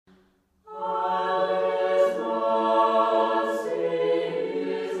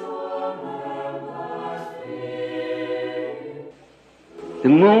The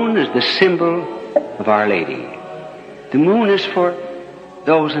moon is the symbol of Our Lady. The moon is for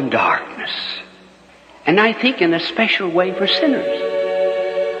those in darkness. And I think in a special way for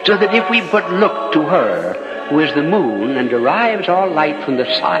sinners. So that if we but look to her, who is the moon and derives all light from the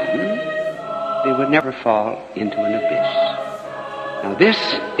sun, they would never fall into an abyss. Now this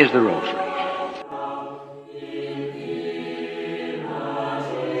is the Rosary.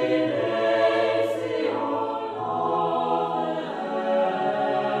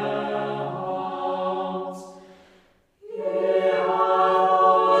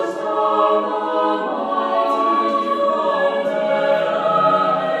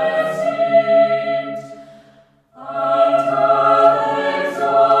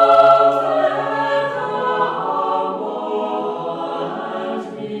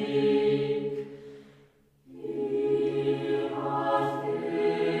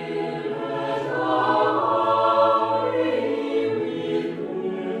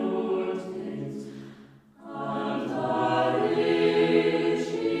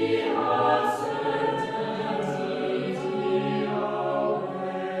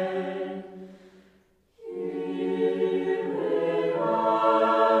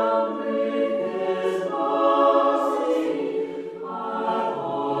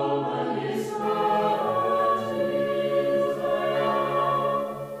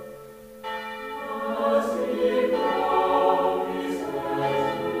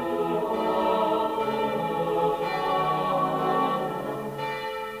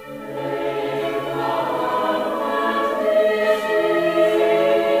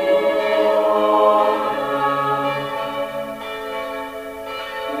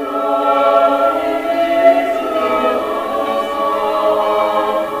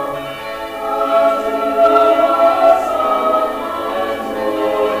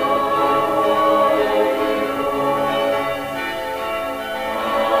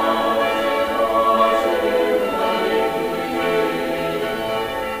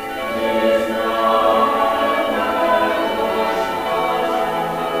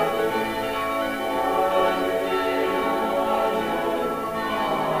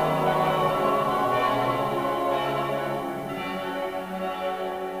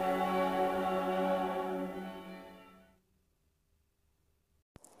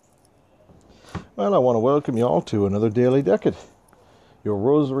 Well, I want to welcome you all to another Daily Decade, your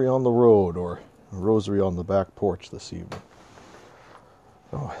rosary on the road, or rosary on the back porch this evening.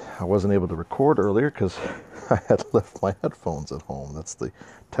 Oh, I wasn't able to record earlier because I had left my headphones at home. That's the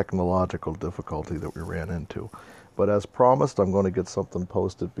technological difficulty that we ran into. But as promised, I'm going to get something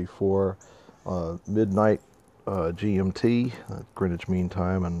posted before midnight GMT, Greenwich Mean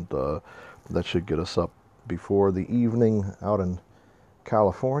Time, and that should get us up before the evening out in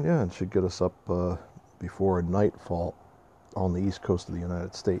California, and should get us up before nightfall on the east coast of the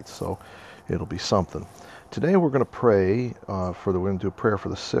United States. So it'll be something. Today we're going to pray we're going to do a prayer for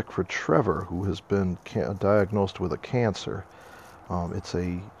the sick, for Trevor, who has been diagnosed with a cancer.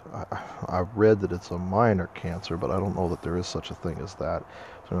 I've read that it's a minor cancer, but I don't know that there is such a thing as that.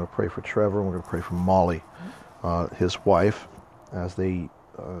 So I'm going to pray for Trevor, and we're going to pray for Molly, his wife, as they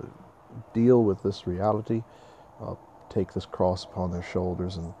deal with this reality, take this cross upon their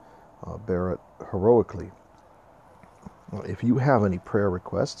shoulders and bear it heroically. If you have any prayer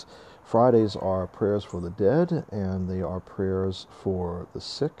requests, Fridays are prayers for the dead, and they are prayers for the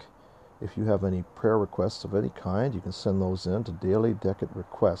sick. If you have any prayer requests of any kind, you can send those in to Daily Decade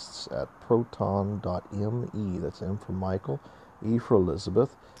Requests at proton.me. That's M for Michael, E for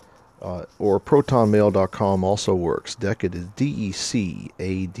Elizabeth, or protonmail.com also works. Decade is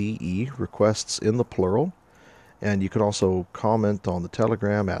D-E-C-A-D-E, requests in the plural. And you can also comment on the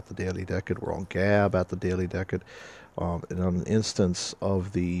Telegram at the Daily Decade. We're on Gab at the Daily Decade. And on an instance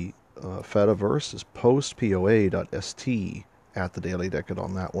of the Fediverse is postpoa.st at the Daily Decade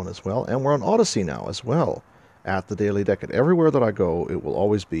on that one as well. And we're on Odyssey now as well at the Daily Decade. Everywhere that I go, it will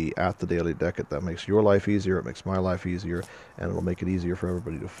always be at the Daily Decade. That makes your life easier. It makes my life easier. And it'll make it easier for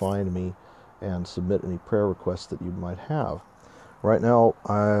everybody to find me and submit any prayer requests that you might have. Right now,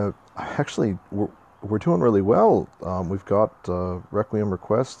 we're doing really well. We've got Requiem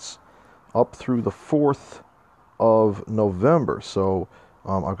requests up through the 4th of November. So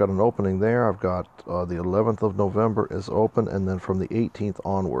I've got an opening there. I've got the 11th of November is open, and then from the 18th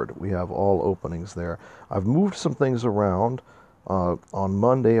onward, we have all openings there. I've moved some things around. On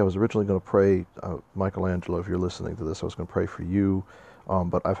Monday, I was originally going to pray, Michelangelo, if you're listening to this, I was going to pray for you.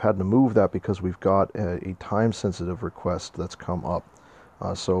 But I've had to move that because we've got a time-sensitive request that's come up.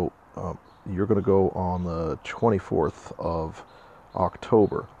 So you're going to go on the 24th of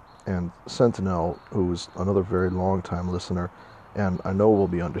October. And Sentinel, who's another very long-time listener, and I know we'll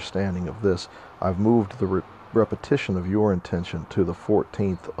be understanding of this. I've moved the repetition of your intention to the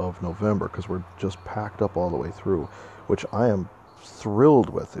 14th of November because we're just packed up all the way through, which I am thrilled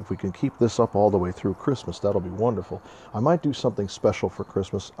with. If we can keep this up all the way through Christmas, that'll be wonderful. I might do something special for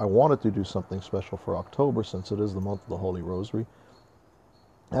Christmas. I wanted to do something special for October since it is the month of the Holy Rosary.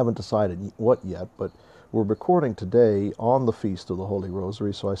 I haven't decided what yet, but we're recording today on the Feast of the Holy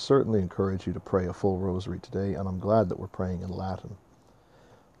Rosary, so I certainly encourage you to pray a full rosary today, and I'm glad that we're praying in Latin.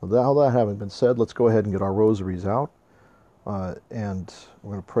 All that having been said, let's go ahead and get our rosaries out. And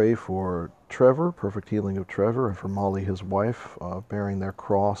we're going to pray for Trevor, perfect healing of Trevor, and for Molly, his wife, bearing their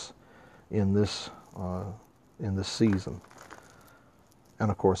cross in this season.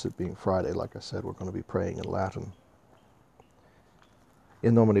 And of course, it being Friday, like I said, we're going to be praying in Latin.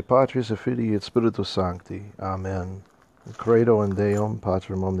 In nomine Patris et Filii et Spiritus Sancti. Amen. Credo in Deum,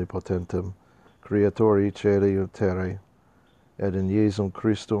 Patrem omnipotentem, Creatori caeli et terrae, et in Iesum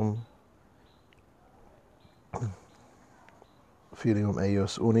Christum, Filium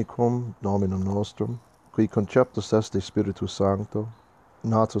eius unicum, Dominum nostrum, qui conceptus est de Spiritus Sancto,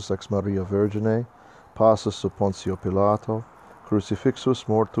 natus ex Maria Virgine, passus sub Pontio Pilato, crucifixus,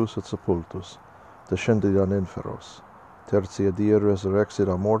 mortus et sepultus, descendit ad inferos, tertia die resurrexit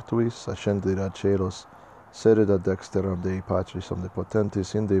a mortuis, ascendit ad caelos, sedit ad dexteram Dei Patris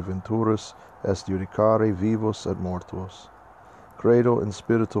omnipotentis, inde venturus est judicare vivos et mortuos. Credo in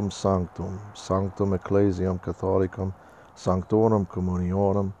Spiritum Sanctum, Sanctum Ecclesiam Catholicum, Sanctorum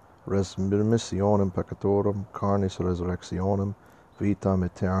Communionem, remissionem peccatorum, carnis resurrectionem, vitam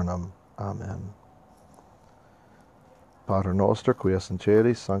aeternam. Amen. Pater noster, qui es in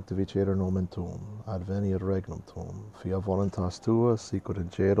caelis, sanctificetur nomen tuum, adveniat regnum tuum, fiat voluntas tua, sicut in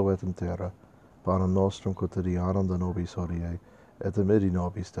cielo et in terra. Panem nostrum quotidianum da nobis hodie, et dimitti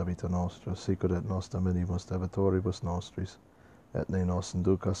nobis debita nostra, sicut et nos diminimus debitoribus nostris, et ne nos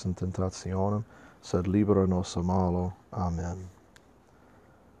inducas in tentationem, sed libera nos a malo. Amen.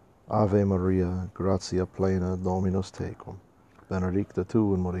 Ave Maria, gratia plena, Dominus tecum, benedicta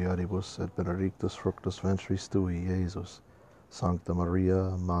tu in mulieribus, et benedictus fructus ventris tui, Iesus. Sancta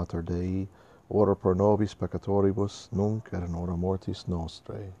Maria, Mater Dei, ora pro nobis peccatoribus, nunc et in hora mortis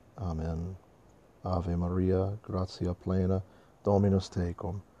nostrae. Amen. Ave Maria, gratia plena, Dominus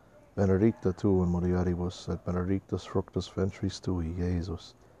tecum, benedicta tu in mulieribus, et benedictus fructus ventris tui,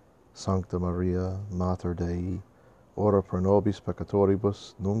 Iesus. Sancta Maria, Mater Dei, ora pro nobis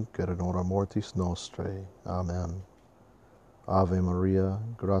peccatoribus, nunc et in hora mortis nostrae. Amen. Ave Maria,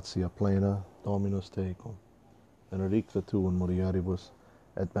 gratia plena, Dominus tecum, benedicta tu in mulieribus,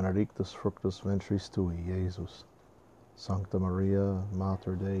 et benedictus fructus ventris tui, Iesus. Sancta Maria,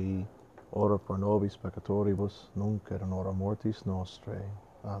 Mater Dei, ora pro nobis peccatoribus, nunc et in hora mortis nostrae.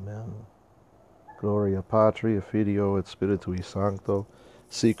 Amen. Gloria Patri, et Filio, et Spiritui Sancto,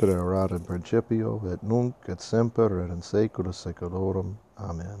 sicut erat in principio, et nunc, et semper, et in saecula saeculorum.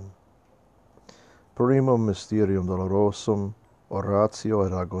 Amen. Primum mysterium dolorosum, oratio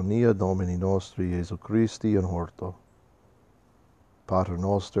et agonia Domini nostri Iesu Christi in horto. Pater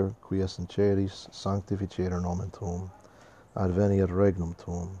noster, qui es in caelis, sanctificetur nomen tuum, adveniat regnum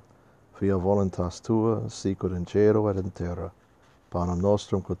tuum, fiat voluntas tua, sicut in cielo et in terra. Panem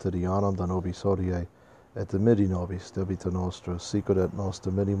nostrum quotidianum da nobis hodie, et dimitti nobis debita nostra, sicut et nos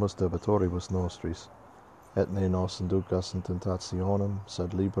dimittimus debitoribus nostris, et ne nos inducas in tentationem,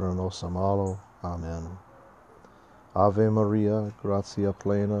 sed libera nos a malo. Amen. Ave Maria, gratia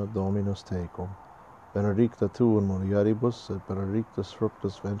plena, Dominus tecum, benedicta tu in mulieribus, et benedictus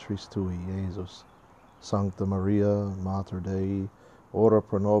fructus ventris tui, Iesus. Sancta Maria, Mater Dei, ora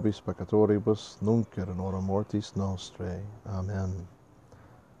pro nobis peccatoribus, nunc et in hora mortis nostrae. Amen.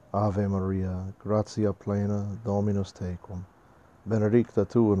 Ave Maria, gratia plena, Dominus tecum, benedicta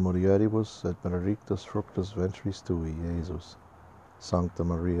tu in mulieribus, et benedictus fructus ventris tui, Iesus. Sancta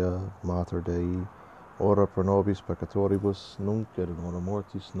Maria, Mater Dei, ora pro nobis peccatoribus, nunc et in hora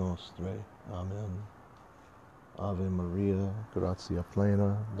mortis nostrae. Amen. Ave Maria, gratia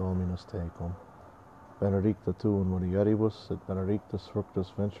plena, Dominus tecum, benedicta tu in mulieribus, et benedictus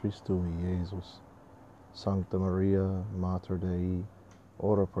fructus ventris tui, Iesus. Sancta Maria, Mater Dei,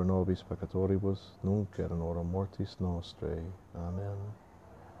 ora pro nobis peccatoribus, nunc et in hora mortis nostrae. Amen.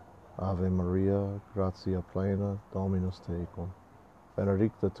 Ave Maria, gratia plena, Dominus tecum,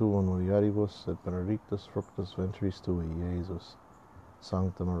 benedicta tu in mulieribus, et benedictus fructus ventris tui, Iesus.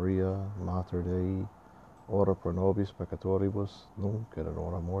 Sancta Maria, Mater Dei, ora pro nobis peccatoribus, nunc et in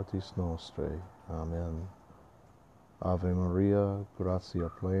hora mortis nostrae. Amen. Ave Maria, gratia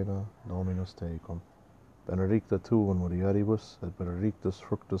plena, Dominus tecum, benedicta tu in mulieribus, et benedictus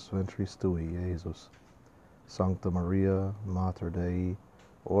fructus ventris tui, Iesus. Sancta Maria, Mater Dei,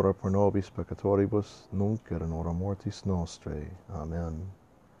 ora pro nobis peccatoribus, nunc et in hora mortis nostrae. Amen.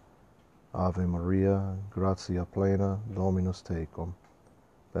 Ave Maria, gratia plena, Dominus tecum.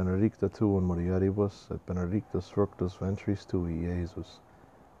 Benedicta tu in mulieribus, et benedictus fructus ventris tui, Iesus.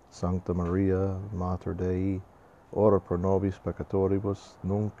 Sancta Maria, Mater Dei, ora pro nobis peccatoribus,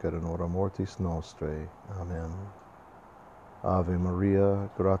 nunc et in hora mortis nostrae. Amen. Ave Maria,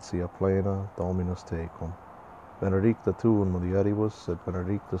 gratia plena, Dominus tecum. Benedicta tu in mulieribus, et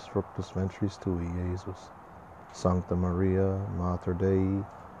benedictus fructus ventris tui, Iesus. Sancta Maria, Mater Dei,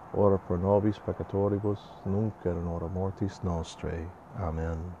 ora pro nobis peccatoribus, nunc et in hora mortis nostrae.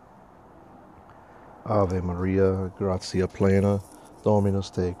 Amen. Ave Maria, gratia plena,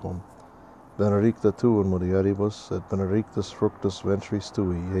 Dominus tecum. Benedicta tu in mulieribus, et benedictus fructus ventris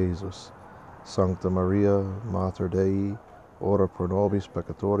tui, Iesus. Sancta Maria, Mater Dei, ora pro nobis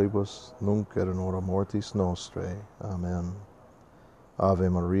peccatoribus, nunc et in hora mortis nostrae. Amen. Ave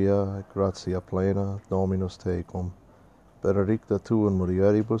Maria, gratia plena, Dominus tecum. Benedicta tu in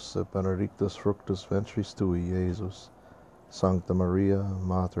mulieribus, et benedictus fructus ventris tui, Iesus. Sancta Maria,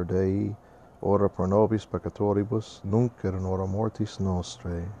 Mater Dei, ora pro nobis peccatoribus, nunc et in hora mortis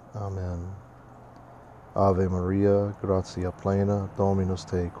nostrae. Amen. Ave Maria, gratia plena, Dominus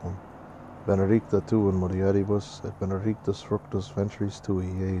tecum. Benedicta tu in mulieribus, et benedictus fructus ventris tui,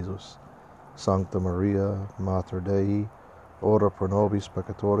 Iesus. Sancta Maria, Mater Dei, ora pro nobis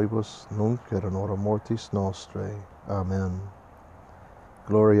peccatoribus, nunc et in hora mortis nostrae. Amen.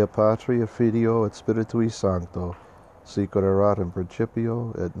 Gloria Patri et Filio et Spiritui Sancto, sic ut erat in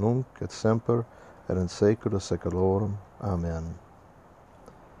principio, et nunc, et semper, et in saecula saeculorum. Amen.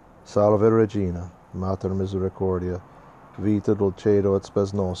 Salve Regina, Mater Misericordia, vita dulcedo et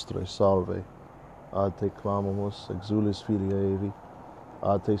spes nostrae, salve. Ad te clamamus, exulis filii Evi,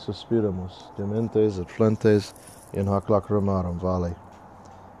 ad te suspiramus, gementes et flentes, in hoc lacrimarum vale.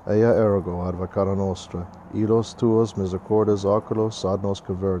 Ea ergo advocata nostra, ilos tuos misericordes oculos ad nos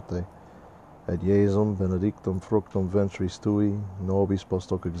converte, et Iesum benedictum fructum ventris tui, nobis post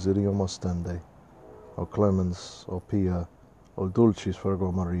hoc exilium ostende. O clemens, o pia, o dulcis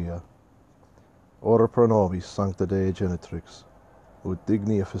Virgo Maria, ora pro nobis, Sancta Dei Genitrix, ut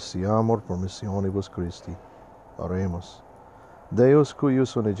digni officiamur promissionibus Christi. Oremus. Deus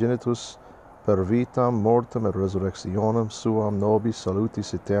cuius unigenitus per vitam, mortem et resurrectionem suam nobis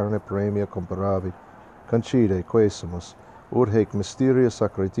salutis aeterna premia comparavit, concede quesumus, ut haec mysteria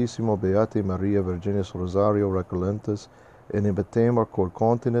sacratissimo Beati Maria Virginis Rosario recolentes, in imbetemur quod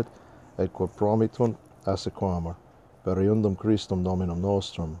continet et quod promittunt assequamur, per eundum Christum Dominum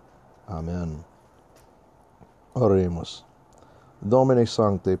nostrum. Amen. Oremus. Domine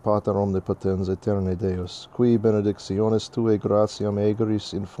Sancte, Pater Omnipotens, Aeterne Deus, qui benedictiones Tuae gratiam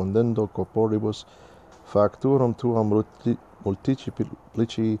egeris infundendo corporibus, facturum Tuam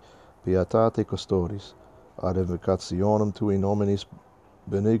multiplici pietate custoris, ad invocationem Tui nominis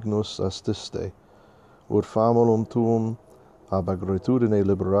benignus astiste, ut famulum Tuum ab agritudine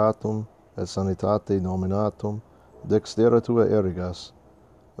liberatum, et sanitate nominatum, dextera Tua erigas,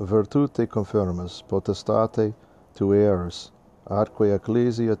 virtute confirmas, potestate Tuae eris, atque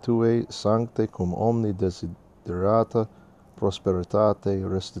ecclesia Tuae sancte cum omni desiderata prosperitate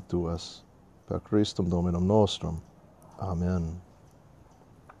restituas. Per Christum Dominum nostrum. Amen.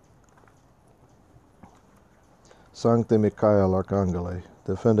 Sancte Michael Arcangele,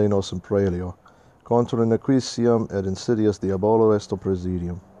 defende nos in praelio, contra nequitiam et insidias diabolo est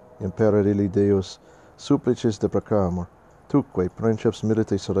presidium, imperat illi Deus, supplices deprecamur, tuque princeps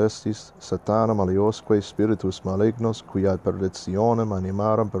milite celestis, satanam aliosque spiritus malignos, qui ad perditionem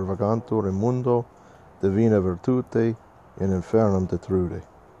animarum pervagantur in mundo, divina virtute, in infernum detrude.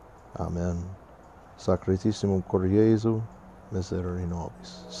 Amen. Sacratissimum cor Iesu, miserere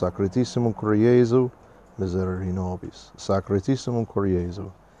nobis. Sacratissimum cor Iesu, miserere nobis. Sacratissimum cor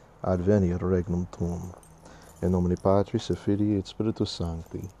Iesu, adveniat regnum tuum. In nomine Patris et Filii et Spiritus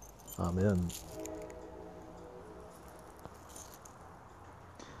Sancti. Amen.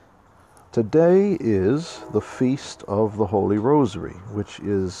 Today is the Feast of the Holy Rosary, which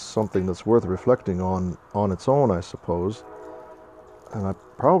is something that's worth reflecting on its own, I suppose. And I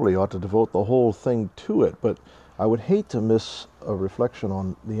probably ought to devote the whole thing to it, but I would hate to miss a reflection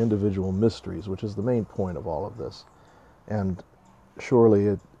on the individual mysteries, which is the main point of all of this. And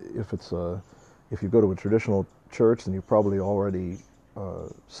surely, if you go to a traditional church, then you probably already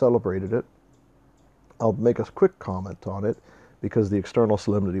celebrated it. I'll make a quick comment on it, because the external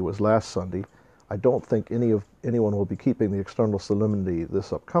solemnity was last Sunday. I don't think anyone will be keeping the external solemnity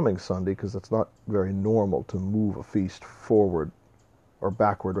this upcoming Sunday, because it's not very normal to move a feast forward, or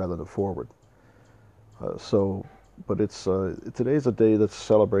backward rather than forward. But today's a day that's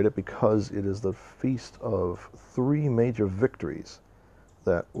celebrated because it is the feast of three major victories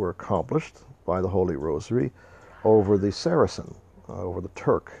that were accomplished by the Holy Rosary over the Saracen, over the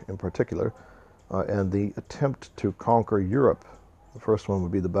Turk in particular, and the attempt to conquer Europe. The first one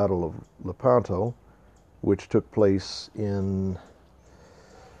would be the Battle of Lepanto, which took place during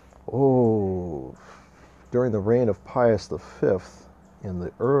the reign of Pius V in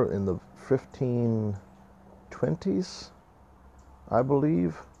the 1520s, I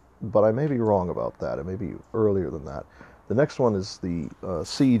believe, but I may be wrong about that. It may be earlier than that. The next one is the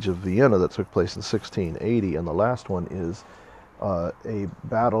Siege of Vienna that took place in 1680, and the last one is a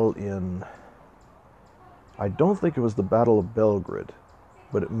battle I don't think it was the Battle of Belgrade,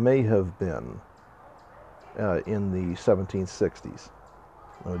 but it may have been in the 1760s,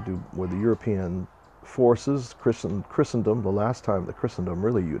 where the European forces, Christendom, the last time that Christendom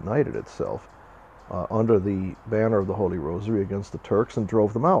really united itself under the banner of the Holy Rosary against the Turks and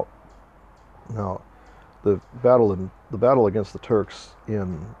drove them out. Now, the battle against the Turks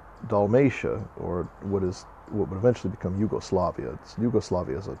in Dalmatia, or what would eventually become Yugoslavia.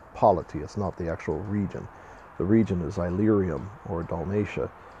 Yugoslavia is a polity; it's not the actual region. The region is Illyrium or Dalmatia,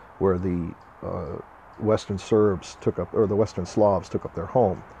 where the Western Slavs took up their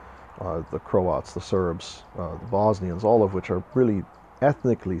home. The Croats, the Serbs, the Bosnians, all of which are really,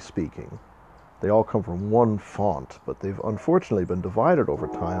 ethnically speaking, they all come from one font, but they've unfortunately been divided over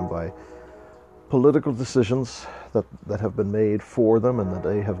time by political decisions that have been made for them and that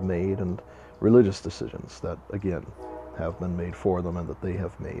they have made, and religious decisions that, again, have been made for them and that they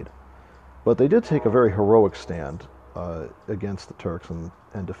have made. But they did take a very heroic stand against the Turks and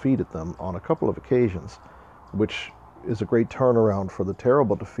defeated them on a couple of occasions, which is a great turnaround for the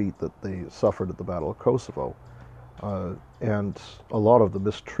terrible defeat that they suffered at the Battle of Kosovo, and a lot of the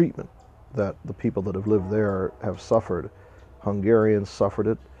mistreatment that the people that have lived there have suffered. Hungarians suffered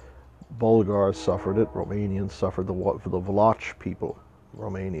it, Bulgars suffered it, Romanians suffered, the Vlach people,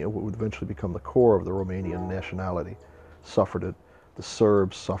 Romania, what would eventually become the core of the Romanian nationality, suffered it. The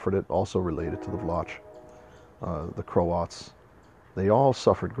Serbs suffered it, also related to the Vlach. The Croats, they all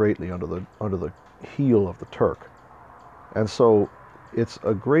suffered greatly under the heel of the Turk. And so it's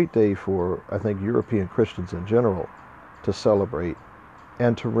a great day for, I think, European Christians in general to celebrate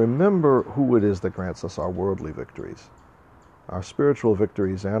and to remember who it is that grants us our worldly victories. Our spiritual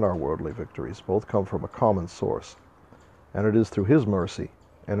victories and our worldly victories both come from a common source. And it is through His mercy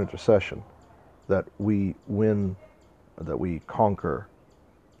and intercession that we win, that we conquer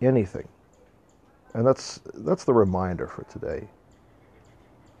anything. And that's the reminder for today.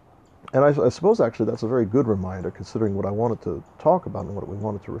 And I suppose actually that's a very good reminder, considering what I wanted to talk about and what we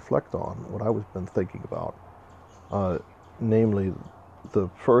wanted to reflect on, what I've been thinking about, namely the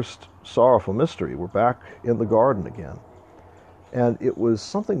first sorrowful mystery. We're back in the garden again. And it was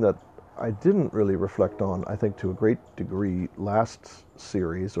something that I didn't really reflect on, I think, to a great degree last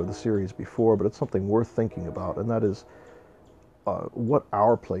series or the series before, but it's something worth thinking about, and that is what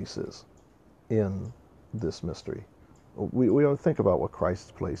our place is in this mystery. We think about what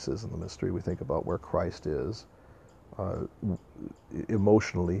Christ's place is in the mystery. We think about where Christ is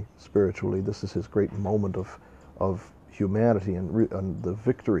emotionally, spiritually. This is His great moment of humanity and the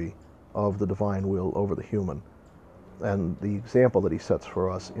victory of the divine will over the human, and the example that He sets for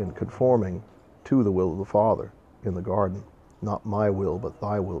us in conforming to the will of the Father in the garden. Not my will, but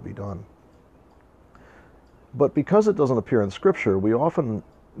Thy will be done. But because it doesn't appear in Scripture, we often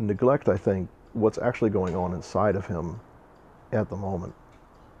neglect, I think, what's actually going on inside of Him at the moment.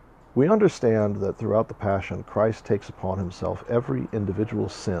 We understand that throughout the Passion, Christ takes upon Himself every individual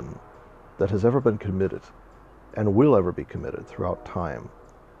sin that has ever been committed and will ever be committed throughout time,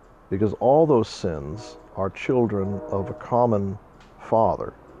 because all those sins are children of a common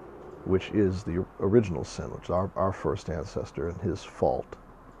Father, which is the original sin, which is our first ancestor and his fault.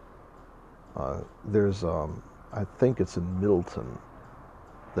 There's, I think it's in Milton,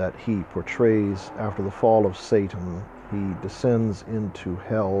 that he portrays after the fall of Satan, he descends into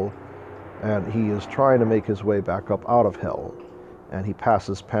hell, and he is trying to make his way back up out of hell. And he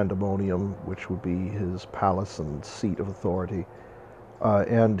passes Pandemonium, which would be his palace and seat of authority.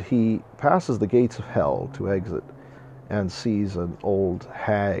 And he passes the gates of hell to exit and sees an old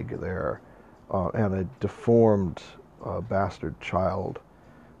hag there and a deformed bastard child.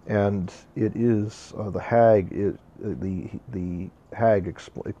 And it is the hag. The hag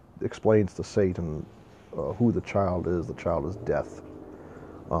explains to Satan who the child is. The child is death,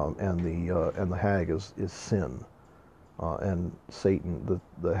 and the hag is sin. And Satan,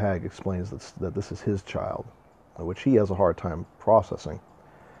 the hag, explains that this is his child, which he has a hard time processing.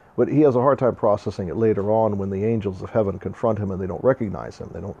 But he has a hard time processing it later on when the angels of heaven confront him and they don't recognize him.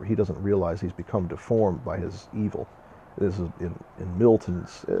 He doesn't realize he's become deformed by his evil. This is in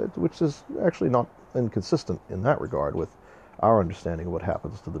Milton's, which is actually not inconsistent in that regard with our understanding of what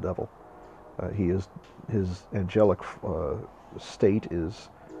happens to the devil. His angelic state is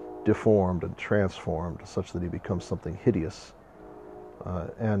deformed and transformed such that he becomes something hideous.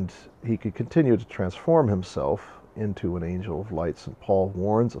 And he could continue to transform himself into an angel of lights, and Paul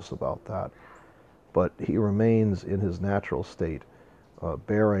warns us about that. But he remains in his natural state,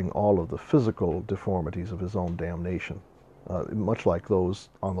 bearing all of the physical deformities of his own damnation. Much like those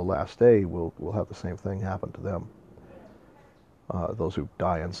on the last day will have the same thing happen to them, those who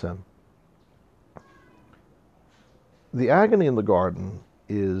die in sin. The agony in the garden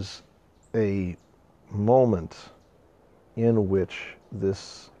is a moment in which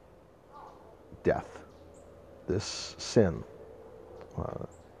this death, this sin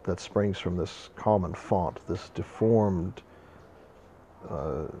that springs from this common font, this deformed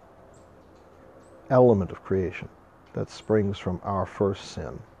element of creation that springs from our first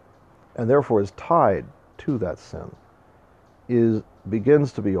sin, and therefore is tied to that sin,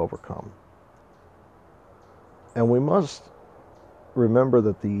 begins to be overcome. And we must remember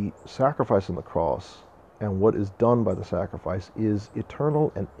that the sacrifice on the cross and what is done by the sacrifice is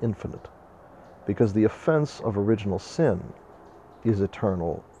eternal and infinite, because the offense of original sin is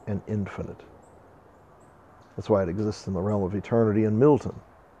eternal and infinite. That's why it exists in the realm of eternity in Milton.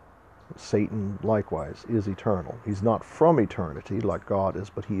 Satan, likewise, is eternal. He's not from eternity like God is,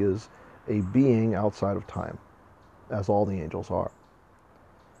 but he is a being outside of time, as all the angels are,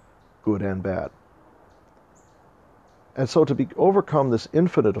 good and bad. And so to overcome this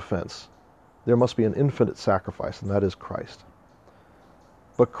infinite offense, there must be an infinite sacrifice, and that is Christ.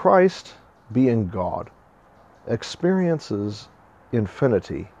 But Christ, being God, experiences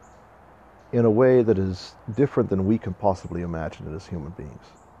infinity in a way that is different than we can possibly imagine it as human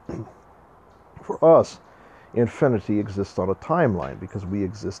beings. For us, infinity exists on a timeline because we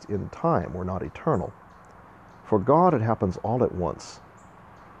exist in time. We're not eternal. For God, it happens all at once,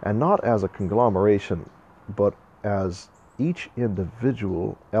 and not as a conglomeration, but as each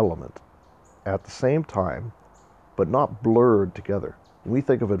individual element at the same time, but not blurred together. When we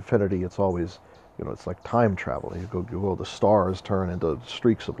think of infinity, it's always, it's like time travel. You go, the stars turn into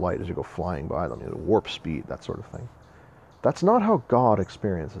streaks of light as you go flying by them, warp speed, that sort of thing. That's not how God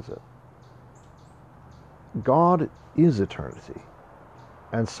experiences it. God is eternity.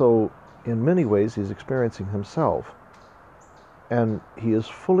 And so, in many ways, he's experiencing himself. And he is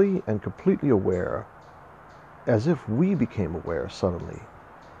fully and completely aware, as if we became aware suddenly,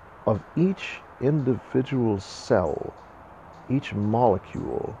 of each individual cell, each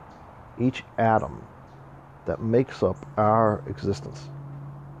molecule, each atom that makes up our existence.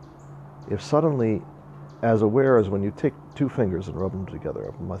 If suddenly, as aware as when you take two fingers and rub them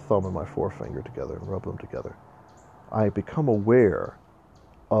together, my thumb and my forefinger together and rub them together, I become aware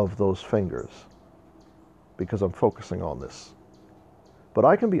of those fingers because I'm focusing on this. But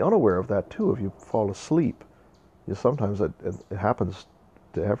I can be unaware of that too if you fall asleep. Sometimes it happens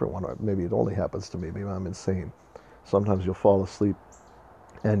to everyone, or maybe it only happens to me, maybe I'm insane. Sometimes you'll fall asleep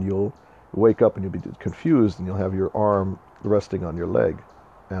and you'll wake up and you'll be confused and you'll have your arm resting on your leg.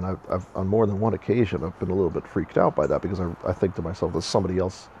 And I've on more than one occasion, I've been a little bit freaked out by that because I think to myself, there's somebody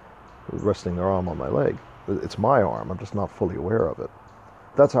else resting their arm on my leg. It's my arm, I'm just not fully aware of it.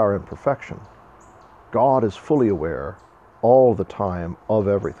 That's our imperfection. God is fully aware all the time of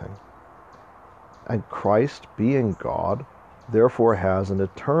everything. And Christ, being God, therefore has an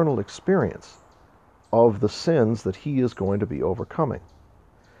eternal experience of the sins that he is going to be overcoming.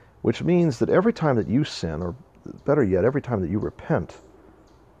 Which means that every time that you sin, or better yet, every time that you repent,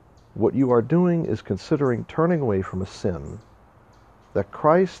 what you are doing is considering turning away from a sin that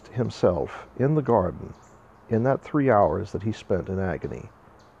Christ himself in the garden, in that 3 hours that he spent in agony,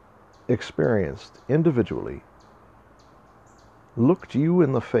 experienced individually, looked you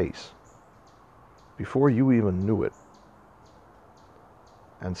in the face before you even knew it,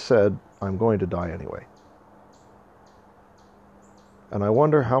 and said, I'm going to die anyway. And I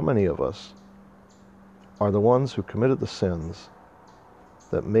wonder how many of us are the ones who committed the sins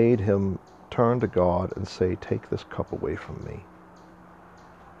that made him turn to God and say, take this cup away from me.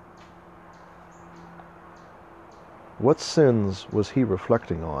 What sins was he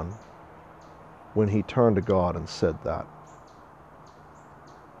reflecting on when he turned to God and said that?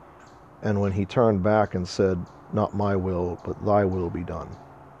 And when he turned back and said, not my will, but thy will be done.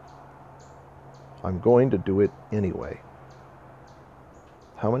 I'm going to do it anyway.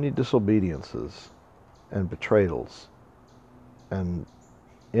 How many disobediences and betrayals and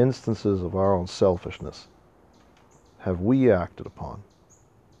instances of our own selfishness have we acted upon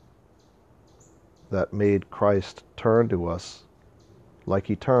that made Christ turn to us like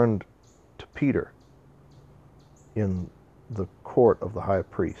he turned to Peter in the court of the high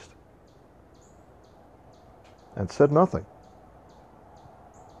priest and said nothing?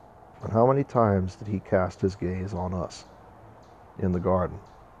 And how many times did he cast his gaze on us in the garden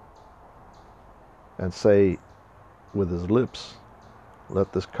and say with his lips,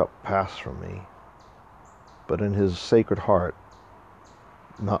 "Let this cup pass from me," but in his sacred heart,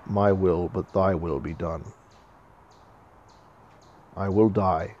 "Not my will, but thy will be done. I will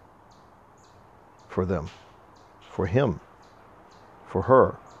die for them, for him, for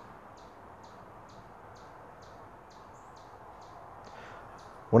her."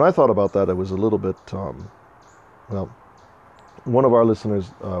 When I thought about that, it was a little bit, well, one of my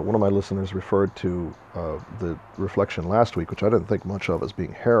listeners referred to the reflection last week, which I didn't think much of as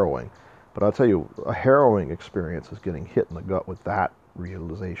being harrowing. But I'll tell you, a harrowing experience is getting hit in the gut with that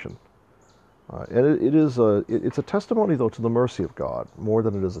realization. And it's a testimony, though, to the mercy of God, more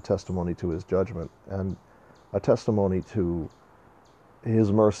than it is a testimony to his judgment, and a testimony to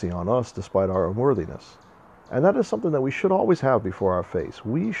his mercy on us despite our unworthiness. And that is something that we should always have before our face.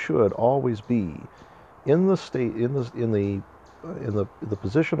 We should always be in the state, in the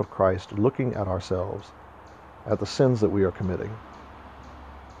position of Christ, looking at ourselves, at the sins that we are committing,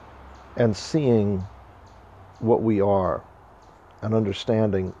 and seeing what we are, and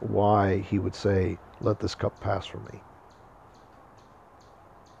understanding why he would say, "Let this cup pass from me."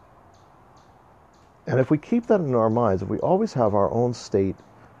 And if we keep that in our minds, if we always have our own state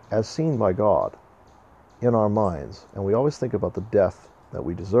as seen by God in our minds, and we always think about the death that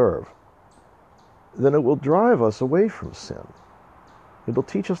we deserve, then it will drive us away from sin. It'll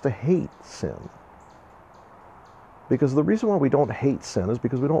teach us to hate sin. Because the reason why we don't hate sin is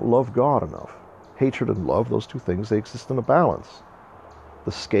because we don't love God enough. Hatred and love, those two things, they exist in a balance.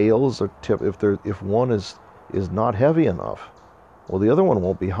 The scales are tipped. If one is not heavy enough, well, the other one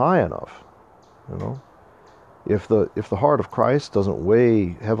won't be high enough. You know, if the heart of Christ doesn't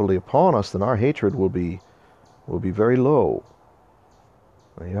weigh heavily upon us, then our hatred will be very low.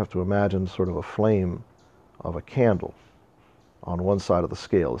 And you have to imagine sort of a flame of a candle on one side of the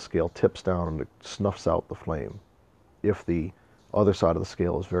scale. The scale tips down and it snuffs out the flame, if the other side of the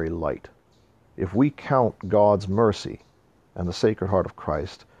scale is very light. If we count God's mercy and the Sacred Heart of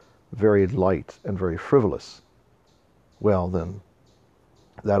Christ very light and very frivolous, well, then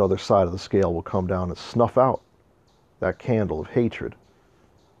that other side of the scale will come down and snuff out that candle of hatred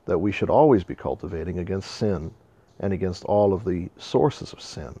that we should always be cultivating against sin and against all of the sources of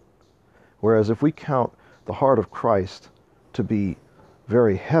sin. Whereas if we count the heart of Christ to be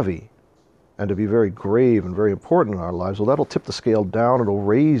very heavy and to be very grave and very important in our lives, well, that'll tip the scale down, it'll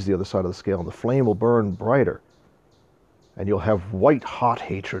raise the other side of the scale, and the flame will burn brighter. And you'll have white-hot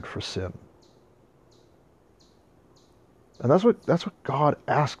hatred for sin. And that's what God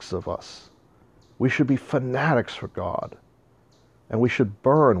asks of us. We should be fanatics for God. And we should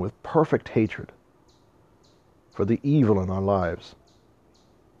burn with perfect hatred for the evil in our lives,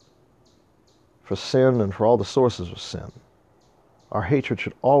 for sin and for all the sources of sin. Our hatred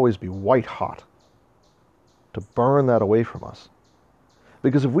should always be white-hot, to burn that away from us.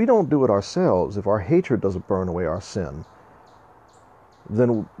 Because if we don't do it ourselves, if our hatred doesn't burn away our sin,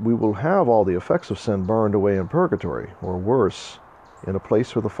 then we will have all the effects of sin burned away in purgatory, or worse, in a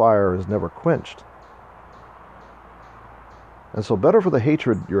place where the fire is never quenched. And so better for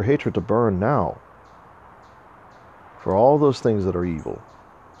your hatred to burn now, for all those things that are evil,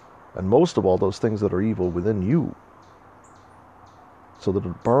 and most of all those things that are evil within you, so that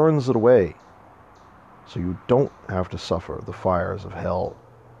it burns it away, so you don't have to suffer the fires of hell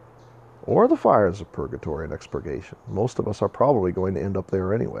or the fires of purgatory and expurgation. Most of us are probably going to end up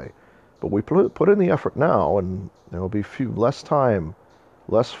there anyway. But we put in the effort now, and there will be less time,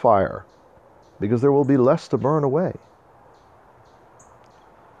 less fire, because there will be less to burn away.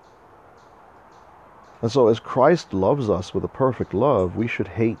 And so as Christ loves us with a perfect love, we should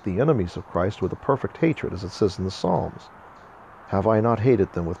hate the enemies of Christ with a perfect hatred, as it says in the Psalms. Have I not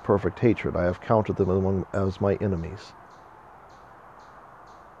hated them with perfect hatred? I have counted them as my enemies.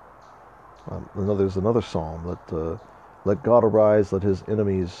 There's another psalm that let God arise, let his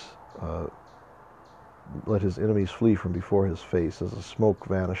enemies flee from before his face, as the smoke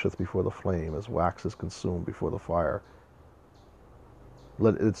vanisheth before the flame, as wax is consumed before the fire.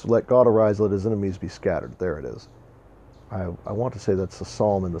 Let God arise, let his enemies be scattered. There it is. I want to say that's a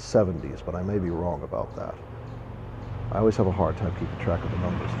psalm in the 70s, but I may be wrong about that. I always have a hard time keeping track of the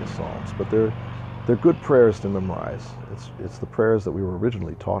numbers of the psalms, but They're good prayers to memorize. It's the prayers that we were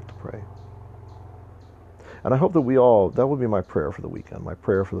originally taught to pray. And I hope that that will be my prayer for the weekend, my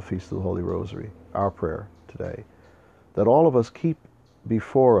prayer for the Feast of the Holy Rosary, our prayer today, that all of us keep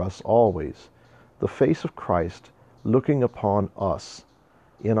before us always the face of Christ looking upon us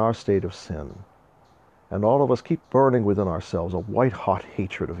in our state of sin. And all of us keep burning within ourselves a white-hot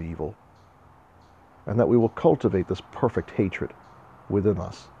hatred of evil. And that we will cultivate this perfect hatred within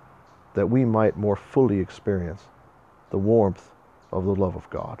us, that we might more fully experience the warmth of the love of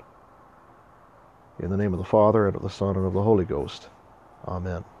God. In the name of the Father, and of the Son, and of the Holy Ghost.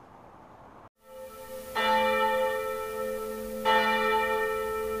 Amen.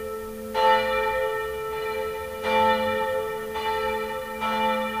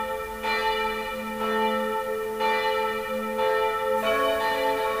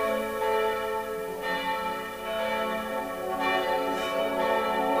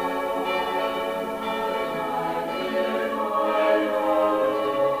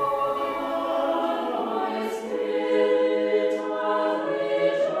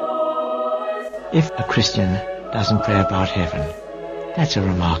 If a Christian doesn't pray about heaven, that's a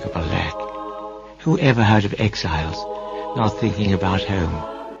remarkable lack. Who ever heard of exiles not thinking about home?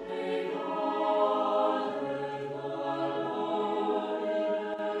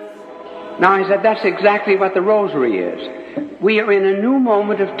 Now, I said that's exactly what the Rosary is. We are in a new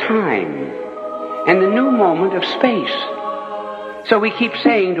moment of time and a new moment of space. So we keep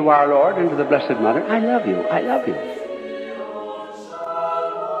saying to our Lord and to the Blessed Mother, I love you, I love you.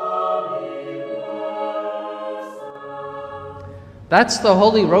 That's the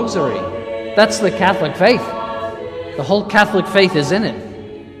Holy Rosary. That's the Catholic faith. The whole Catholic faith is in it.